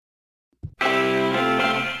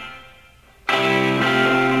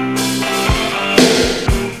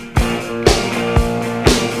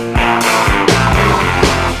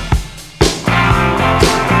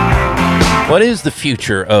What is the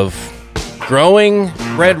future of growing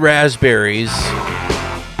red raspberries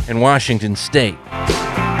in Washington State? Kind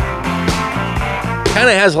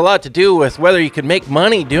of has a lot to do with whether you can make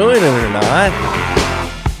money doing it or not.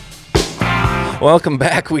 Welcome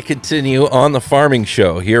back. We continue on the Farming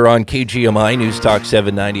Show here on KGMI News Talk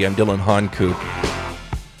 790. I'm Dylan Honkoop.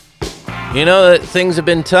 You know that things have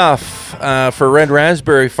been tough for red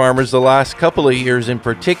raspberry farmers the last couple of years in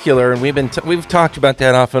particular, and we've talked about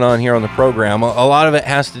that off and on here on the program. A lot of it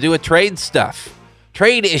has to do with trade stuff,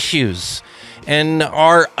 trade issues. And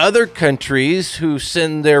are other countries who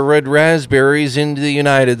send their red raspberries into the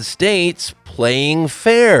United States playing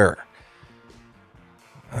fair?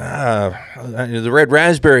 The red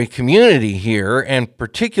raspberry community here, and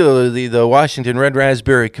particularly the Washington Red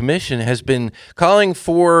Raspberry Commission, has been calling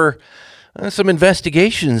for some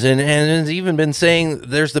investigations and has even been saying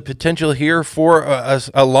there's the potential here for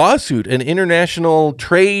a lawsuit, an international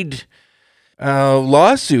trade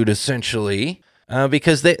lawsuit, essentially.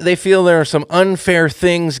 Because they feel there are some unfair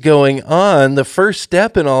things going on. The first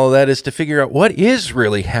step in all of that is to figure out what is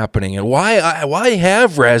really happening and why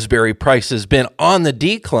have raspberry prices been on the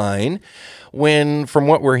decline when, from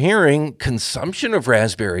what we're hearing, consumption of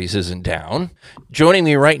raspberries isn't down. Joining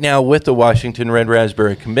me right now with the Washington Red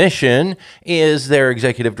Raspberry Commission is their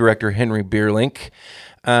Executive Director, Henry Bierlink.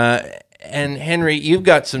 And Henry, you've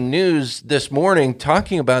got some news this morning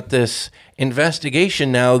talking about this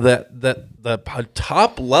investigation now that the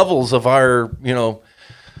top levels of our,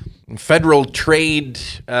 federal trade,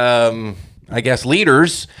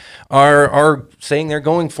 leaders are saying they're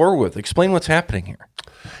going forward with. Explain what's happening here.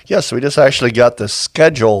 Yes, we just actually got the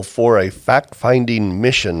schedule for a fact-finding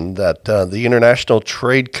mission that the International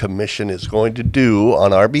Trade Commission is going to do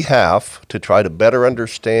on our behalf to try to better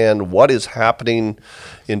understand what is happening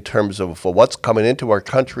in terms of what's coming into our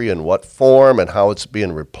country and what form and how it's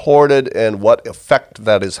being reported and what effect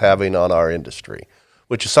that is having on our industry,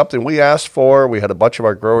 which is something we asked for. We had a bunch of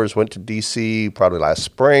our growers went to D.C. probably last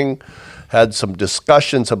spring, had some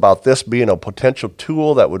discussions about this being a potential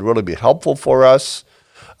tool that would really be helpful for us.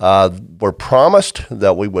 We're promised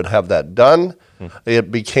that we would have that done. It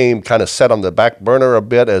became kind of set on the back burner a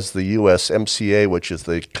bit as the USMCA, which is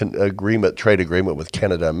the trade agreement with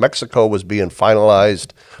Canada and Mexico, was being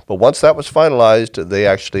finalized. But once that was finalized, they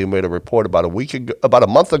actually made a report about a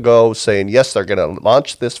month ago saying, yes, they're going to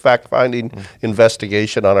launch this fact-finding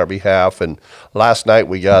investigation on our behalf. And last night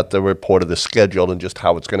we got the report of the schedule and just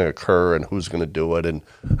how it's going to occur and who's going to do it and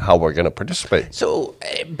how we're going to participate. So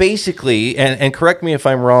basically, and correct me if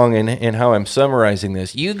I'm wrong in how I'm summarizing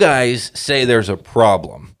this, you guys say there's a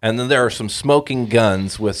problem, and then there are some smoking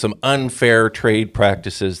guns with some unfair trade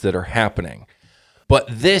practices that are happening. But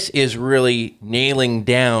this is really nailing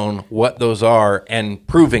down what those are and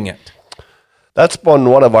proving it. That's been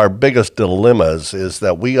one of our biggest dilemmas, is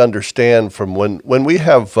that we understand from when we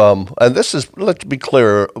have, and this is, let's be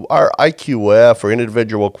clear, our IQF or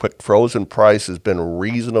individual quick frozen price has been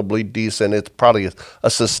reasonably decent. It's probably a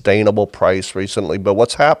sustainable price recently, but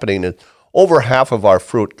what's happening is over half of our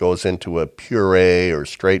fruit goes into a puree or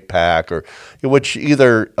straight pack, or which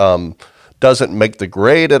either doesn't make the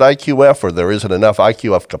grade at IQF, or there isn't enough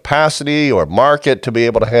IQF capacity or market to be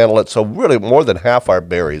able to handle it. So really more than half our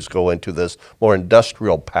berries go into this more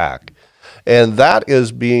industrial pack. And that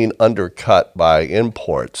is being undercut by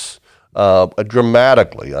imports,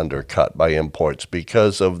 dramatically undercut by imports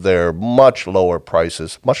because of their much lower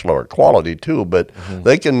prices, much lower quality too, but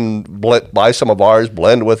they can buy some of ours,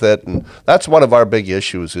 blend with it. And that's one of our big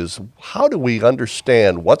issues, is how do we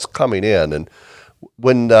understand what's coming in? And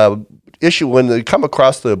when they come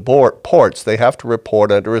across the ports, they have to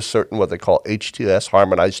report under a certain what they call HTS,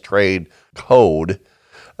 Harmonized Trade Code.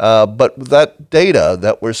 But that data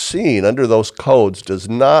that we're seeing under those codes does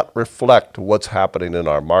not reflect what's happening in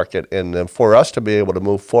our market. And for us to be able to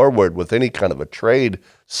move forward with any kind of a trade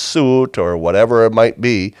suit or whatever it might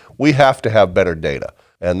be, we have to have better data.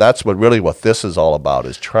 And that's what this is all about,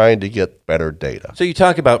 is trying to get better data. So you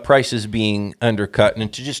talk about prices being undercut,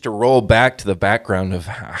 and to roll back to the background of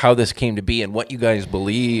how this came to be and what you guys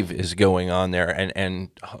believe is going on there, and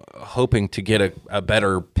hoping to get a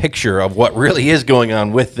better picture of what really is going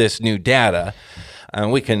on with this new data.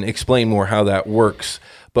 We can explain more how that works.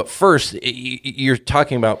 But first, you're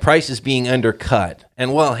talking about prices being undercut.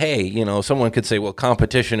 And, well, hey, someone could say, well,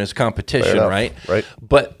 competition is competition, right? Right.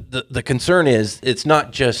 But the concern is it's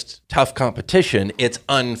not just tough competition, it's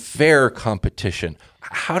unfair competition.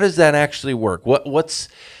 How does that actually work? What's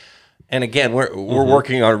And again, we're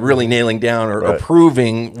working on really nailing down or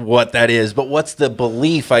approving what that is. But what's the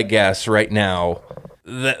belief, I guess, right now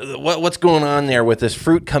what's going on there with this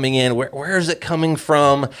fruit coming in? Where is it coming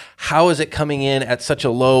from? How is it coming in at such a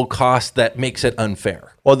low cost that makes it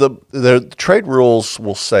unfair? Well, the trade rules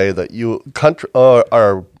will say that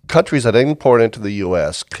countries that import into the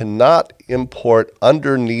U.S. cannot import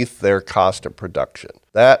underneath their cost of production.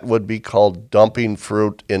 That would be called dumping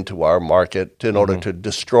fruit into our market in order to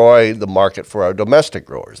destroy the market for our domestic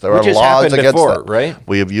growers. There are laws against that. Right?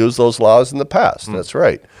 We have used those laws in the past. That's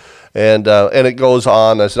right. And it goes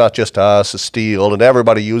on. It's not just us, it's steel, and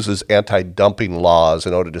everybody uses anti-dumping laws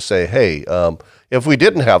in order to say, hey, if we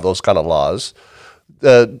didn't have those kind of laws,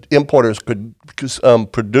 importers could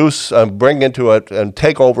produce, bring into it and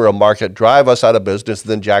take over a market, drive us out of business,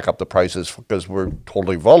 then jack up the prices because we're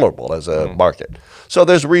totally vulnerable as a market. So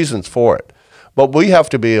there's reasons for it. What we have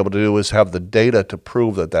to be able to do is have the data to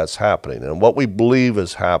prove that that's happening. And what we believe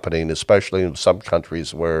is happening, especially in some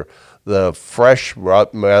countries where the fresh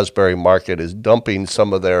raspberry market is dumping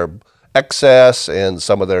some of their excess and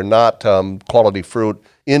some of their not quality fruit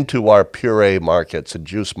into our puree markets and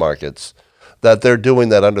juice markets, that they're doing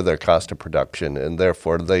that under their cost of production, and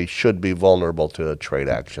therefore they should be vulnerable to a trade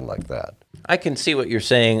action like that. I can see what you're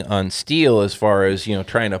saying on steel as far as,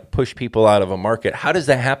 trying to push people out of a market. How does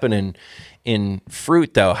that happen in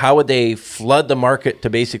fruit, though? How would they flood the market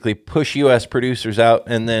to basically push U.S. producers out,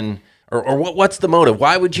 and then, or what's the motive?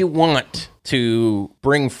 Why would you want to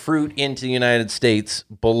bring fruit into the United States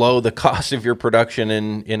below the cost of your production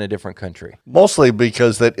in a different country? Mostly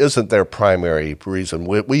because that isn't their primary reason.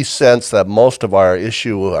 We sense that most of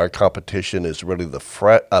our competition is really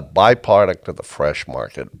a byproduct of the fresh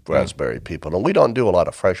market raspberry people. And we don't do a lot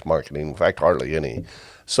of fresh marketing, in fact, hardly any.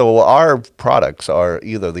 So our products are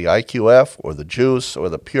either the IQF or the juice or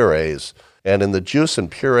the purees. And in the juice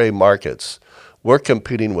and puree markets, we're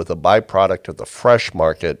competing with a byproduct of the fresh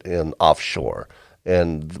market in offshore.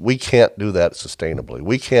 And we can't do that sustainably.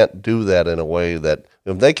 We can't do that in a way that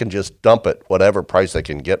they can just dump it, whatever price they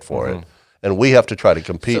can get for it. And we have to try to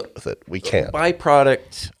compete with it. We can't.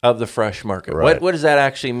 Byproduct of the fresh market. Right. What does that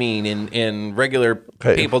actually mean in regular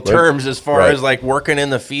people terms as far as like working in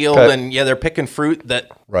the field? And they're picking fruit that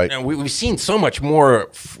we've seen so much more,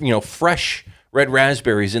 fresh red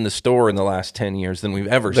raspberries in the store in the last 10 years than we've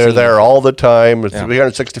ever seen. They're there all the time. It's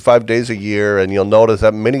 365 days a year, and you'll notice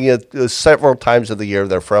that several times of the year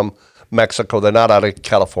they're from Mexico. They're not out of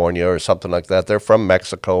California or something like that. They're from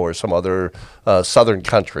Mexico or some other southern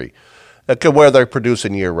country where they're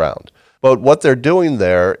producing year-round. But what they're doing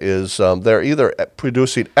there is they're either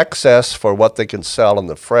producing excess for what they can sell in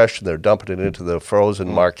the fresh, and they're dumping it into the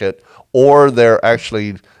frozen market, or they're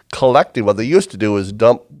actually collecting. What they used to do is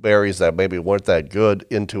dump berries that maybe weren't that good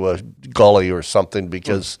into a gully or something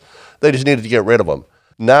because they just needed to get rid of them.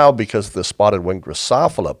 Now, because of the spotted wing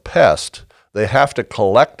Drosophila pest, they have to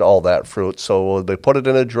collect all that fruit, so they put it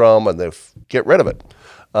in a drum and they get rid of it,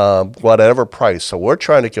 whatever price. So we're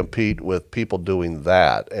trying to compete with people doing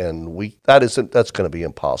that, and that's going to be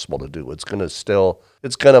impossible to do. It's going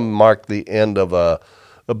to mark the end of a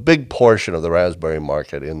big portion of the raspberry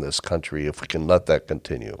market in this country if we can let that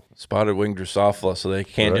continue. Spotted wing Drosophila, so they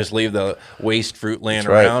can't just leave the waste fruit laying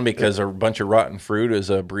around because a bunch of rotten fruit is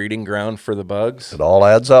a breeding ground for the bugs. It all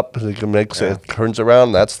adds up. It turns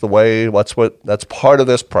around. That's the way. That's part of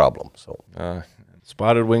this problem. So.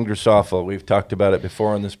 Spotted wing Drosophila. We've talked about it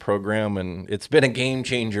before on this program, and it's been a game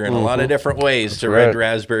changer in a lot of different ways to red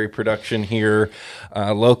raspberry production here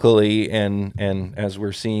locally, and as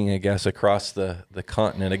we're seeing, I guess, across the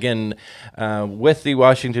continent. Again, with the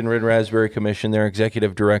Washington Red Raspberry Commission, their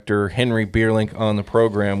executive director, Henry Bierlink, on the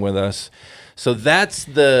program with us. So that's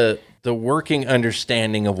the working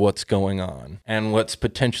understanding of what's going on and what's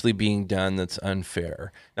potentially being done that's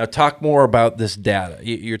unfair. Now, talk more about this data.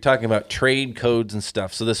 You're talking about trade codes and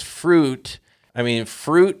stuff. So this fruit,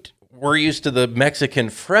 we're used to the Mexican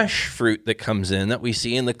fresh fruit that comes in that we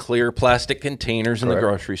see in the clear plastic containers in the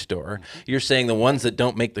grocery store. You're saying the ones that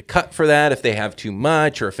don't make the cut for that, if they have too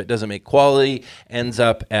much or if it doesn't make quality, ends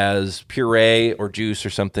up as puree or juice or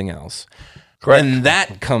something else. Correct. And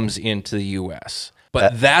that comes into the U.S.,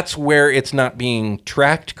 but that's where it's not being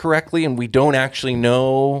tracked correctly, and we don't actually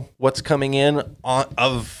know what's coming in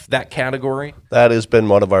of that category. That has been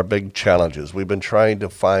one of our big challenges. We've been trying to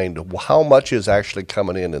find how much is actually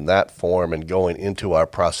coming in that form and going into our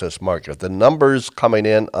processed market. The numbers coming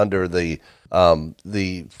in under the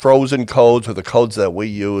frozen codes or the codes that we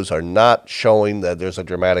use are not showing that there's a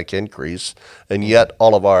dramatic increase, and yet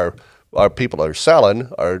all of our our people that are selling,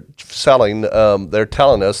 they're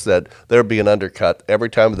telling us that they're being undercut. Every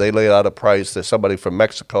time they lay out a price, there's somebody from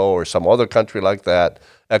Mexico or some other country like that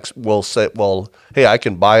will say, well, hey, I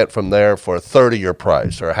can buy it from there for a third of your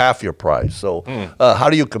price or half your price. So how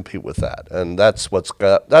do you compete with that? And that's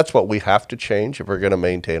what we have to change if we're going to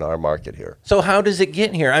maintain our market here. So how does it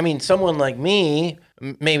get here? I mean, someone like me,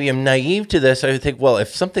 maybe I'm naive to this. I would think, well,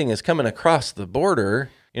 if something is coming across the border,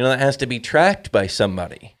 that has to be tracked by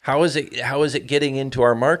somebody. How is it getting into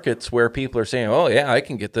our markets where people are saying, oh, yeah, I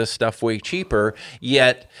can get this stuff way cheaper,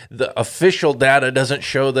 yet the official data doesn't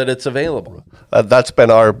show that it's available? That's been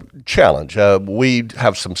our challenge. We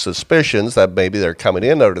have some suspicions that maybe they're coming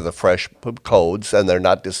in under the fresh codes and they're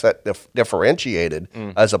not differentiated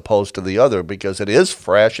as opposed to the other, because it is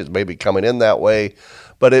fresh, it's maybe coming in that way,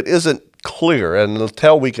 but it isn't clear. And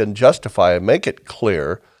until we can justify and make it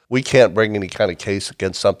clear, we can't bring any kind of case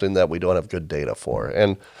against something that we don't have good data for,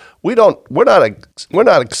 and we're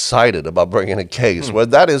not excited about bringing a case. Well,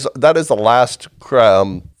 that is the last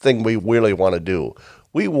thing we really want to do.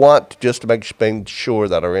 We want just to make sure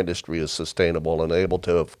that our industry is sustainable and able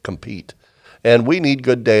to compete, and we need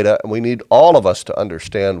good data, and we need all of us to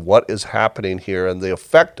understand what is happening here and the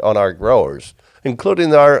effect on our growers,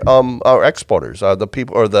 including our exporters, the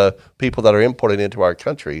people that are importing into our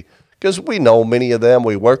country. Because we know many of them,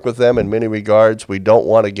 we work with them in many regards. We don't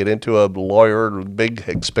want to get into a big,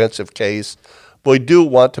 expensive case. But we do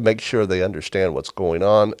want to make sure they understand what's going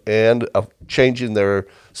on and changing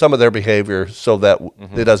some of their behavior so that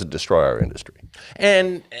it doesn't destroy our industry.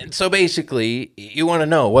 And so basically, you want to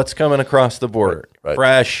know what's coming across the border. Right.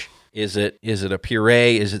 Fresh, is it a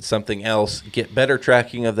puree, is it something else? Get better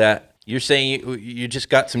tracking of that. You're saying you just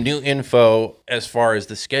got some new info as far as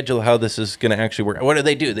the schedule, how this is going to actually work. What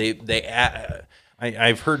do? They add,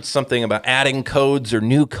 I've heard something about adding codes or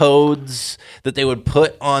new codes that they would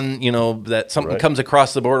put on, that something comes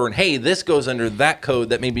across the border and, hey, this goes under that code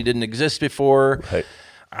that maybe didn't exist before. Right.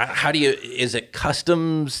 Is it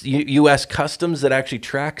customs, U.S. customs that actually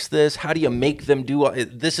tracks this? How do you make them do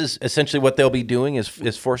this? Is essentially what they'll be doing is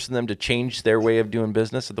forcing them to change their way of doing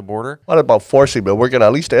business at the border? Not about forcing, but we're going to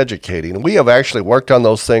at least educating. We have actually worked on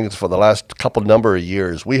those things for the last number of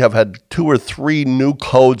years. We have had 2 or 3 new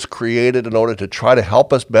codes created in order to try to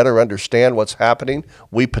help us better understand what's happening.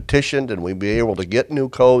 We petitioned and we be able to get new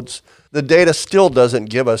codes. The data still doesn't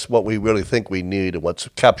give us what we really think we need and what's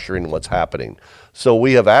capturing what's happening. So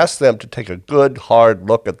we have asked them to take a good, hard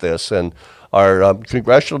look at this, and our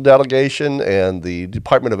congressional delegation and the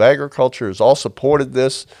Department of Agriculture has all supported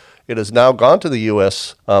this. It has now gone to the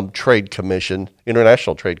U.S. Trade Commission,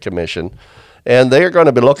 International Trade Commission, and they are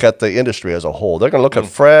going to look at the industry as a whole. They're going to look at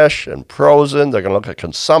fresh and frozen. They're going to look at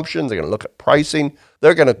consumption. They're going to look at pricing.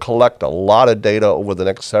 They're going to collect a lot of data over the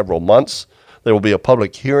next several months. There will be a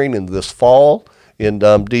public hearing in this fall in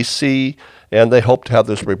D.C., and they hope to have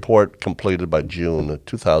this report completed by June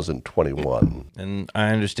 2021. And I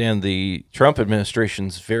understand the Trump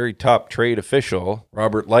administration's very top trade official,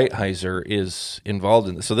 Robert Lighthizer, is involved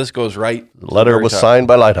in this. So this goes right. The letter was signed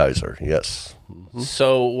by Lighthizer, yes. Mm-hmm.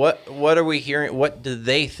 So what are we hearing? What do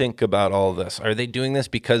they think about all this? Are they doing this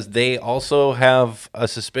because they also have a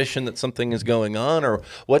suspicion that something is going on, or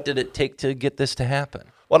what did it take to get this to happen?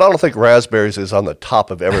 Well, I don't think raspberries is on the top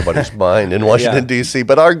of everybody's mind in Washington, D.C.,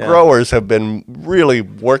 but our growers have been really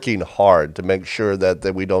working hard to make sure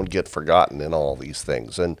that we don't get forgotten in all these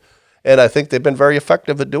things. And I think they've been very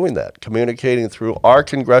effective at doing that, communicating through our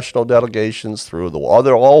congressional delegations, through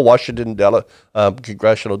all Washington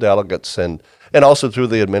congressional delegates, and also through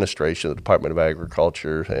the administration, the Department of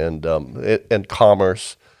Agriculture and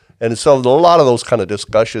Commerce. And so a lot of those kind of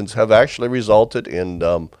discussions have actually resulted in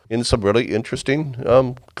some really interesting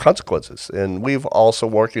consequences. And we've also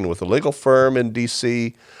working with a legal firm in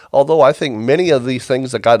D.C., although I think many of these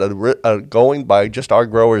things that got going by just our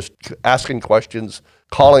growers asking questions,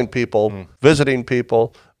 calling people, visiting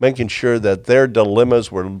people, making sure that their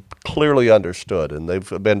dilemmas were clearly understood. And they've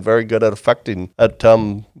been very good at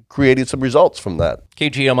creating some results from that.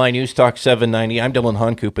 KGMI News Talk 790. I'm Dylan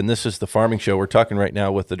Honcoop, and this is The Farming Show. We're talking right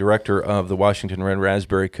now with the director of the Washington Red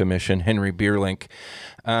Raspberry Commission, Henry Bierlink.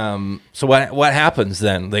 So what happens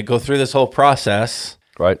then? They go through this whole process.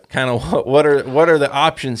 Right. Kind of what are the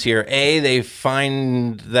options here? A, they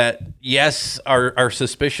find that, yes, our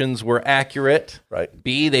suspicions were accurate. Right.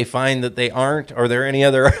 B, they find that they aren't. Are there any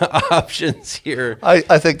other options here?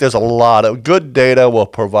 I think there's a lot of good data will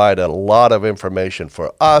provide a lot of information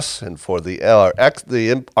for us and for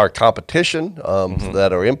our competition that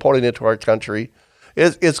are importing into our country.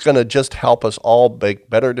 it's going to just help us all make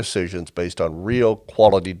better decisions based on real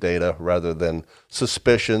quality data rather than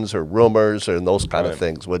suspicions or rumors and those kind of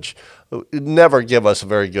things, which never give us a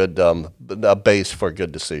very good a base for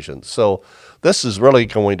good decisions. So this is really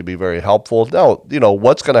going to be very helpful. Now,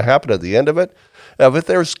 what's going to happen at the end of it? If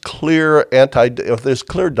there's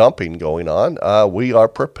clear dumping going on, we are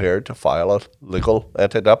prepared to file a legal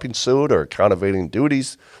anti-dumping suit or countervailing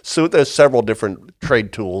duties suit. There's several different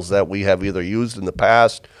trade tools that we have either used in the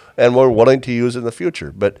past and we're willing to use in the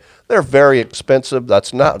future. But they're very expensive.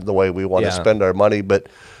 That's not the way we want to spend our money. But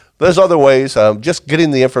there's other ways. Just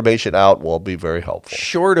getting the information out will be very helpful.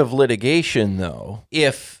 Short of litigation, though,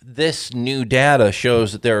 if this new data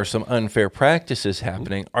shows that there are some unfair practices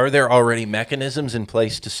happening, are there already mechanisms in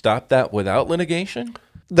place to stop that without litigation?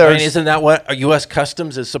 Isn't that what U.S.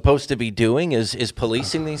 Customs is supposed to be doing, is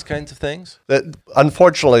policing these kinds of things?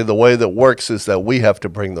 Unfortunately, the way that works is that we have to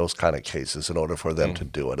bring those kind of cases in order for them to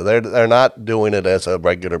do it. They're not doing it as a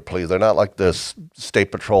regular police. They're not like this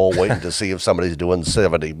state patrol waiting to see if somebody's doing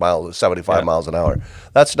 75 miles an hour.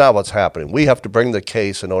 That's not what's happening. We have to bring the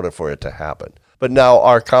case in order for it to happen. But now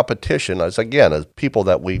our competition is people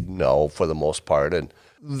that we know for the most part, and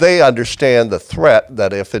they understand the threat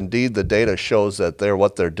that if indeed the data shows that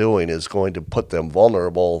what they're doing is going to put them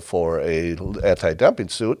vulnerable for a anti-dumping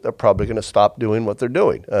suit, they're probably going to stop doing what they're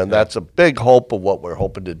doing. And that's a big hope of what we're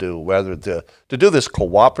hoping to do, rather to do this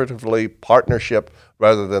cooperatively, partnership,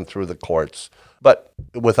 rather than through the courts. But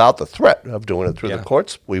without the threat of doing it through the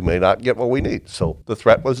courts, we may not get what we need. So the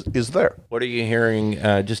threat is there. What are you hearing,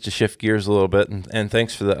 just to shift gears a little bit, and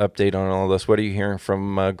thanks for the update on all this, what are you hearing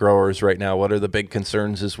from growers right now? What are the big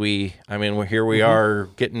concerns as we are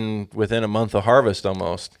getting within a month of harvest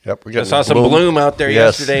almost. Yep, I saw some bloom out there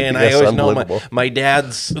yesterday, and I always know my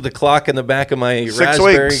dad's, the clock in the back of my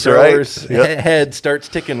raspberry grower's head starts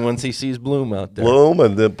ticking once he sees bloom out there. Bloom,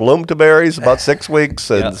 and then bloom to berries, about 6 weeks,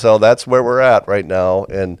 and so that's where we're at right now.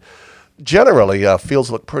 And generally, fields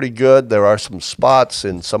look pretty good. There are some spots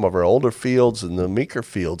in some of our older fields and the meeker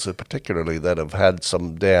fields particularly that have had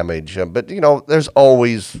some damage. But, there's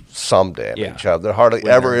always some damage. There hardly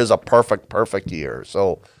ever is a perfect year.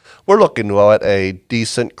 So we're looking at a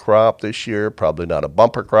decent crop this year, probably not a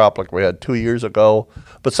bumper crop like we had 2 years ago,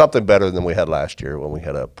 but something better than we had last year when we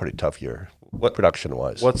had a pretty tough year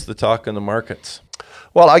production-wise. What's the talk in the markets?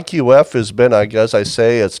 Well, IQF has been, I guess I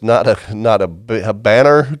say, it's not a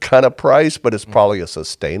banner kind of price, but it's probably a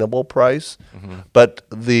sustainable price. Mm-hmm. But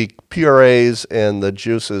the purees and the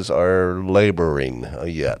juices are laboring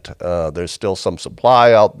yet. There's still some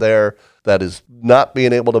supply out there that is not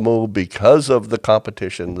being able to move because of the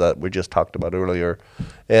competition that we just talked about earlier.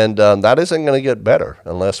 And that isn't going to get better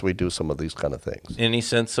unless we do some of these kind of things. Any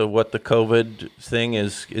sense of what the COVID thing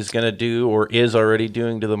is going to do or is already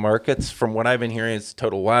doing to the markets? From what I've been hearing, it's a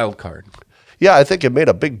total wild card. Yeah, I think it made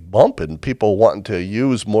a big bump in people wanting to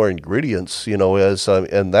use more ingredients,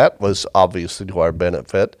 and that was obviously to our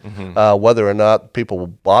benefit. Mm-hmm. Whether or not people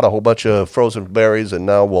bought a whole bunch of frozen berries and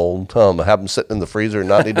now will have them sitting in the freezer and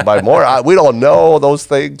not need to buy more, we don't know those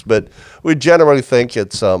things, but we generally think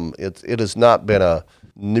it has not been a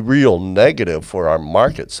real negative for our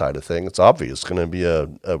market side of things. It's obvious it's going to be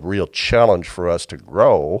a real challenge for us to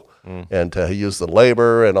grow and to use the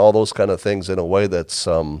labor and all those kind of things in a way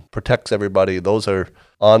that protects everybody. Those are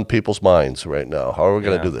on people's minds right now. How are we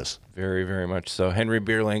going to do this? Very, very much so. Henry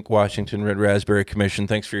Bierlenk, Washington Red Raspberry Commission,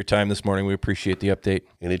 thanks for your time this morning. We appreciate the update.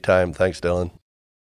 Anytime. Thanks, Dylan.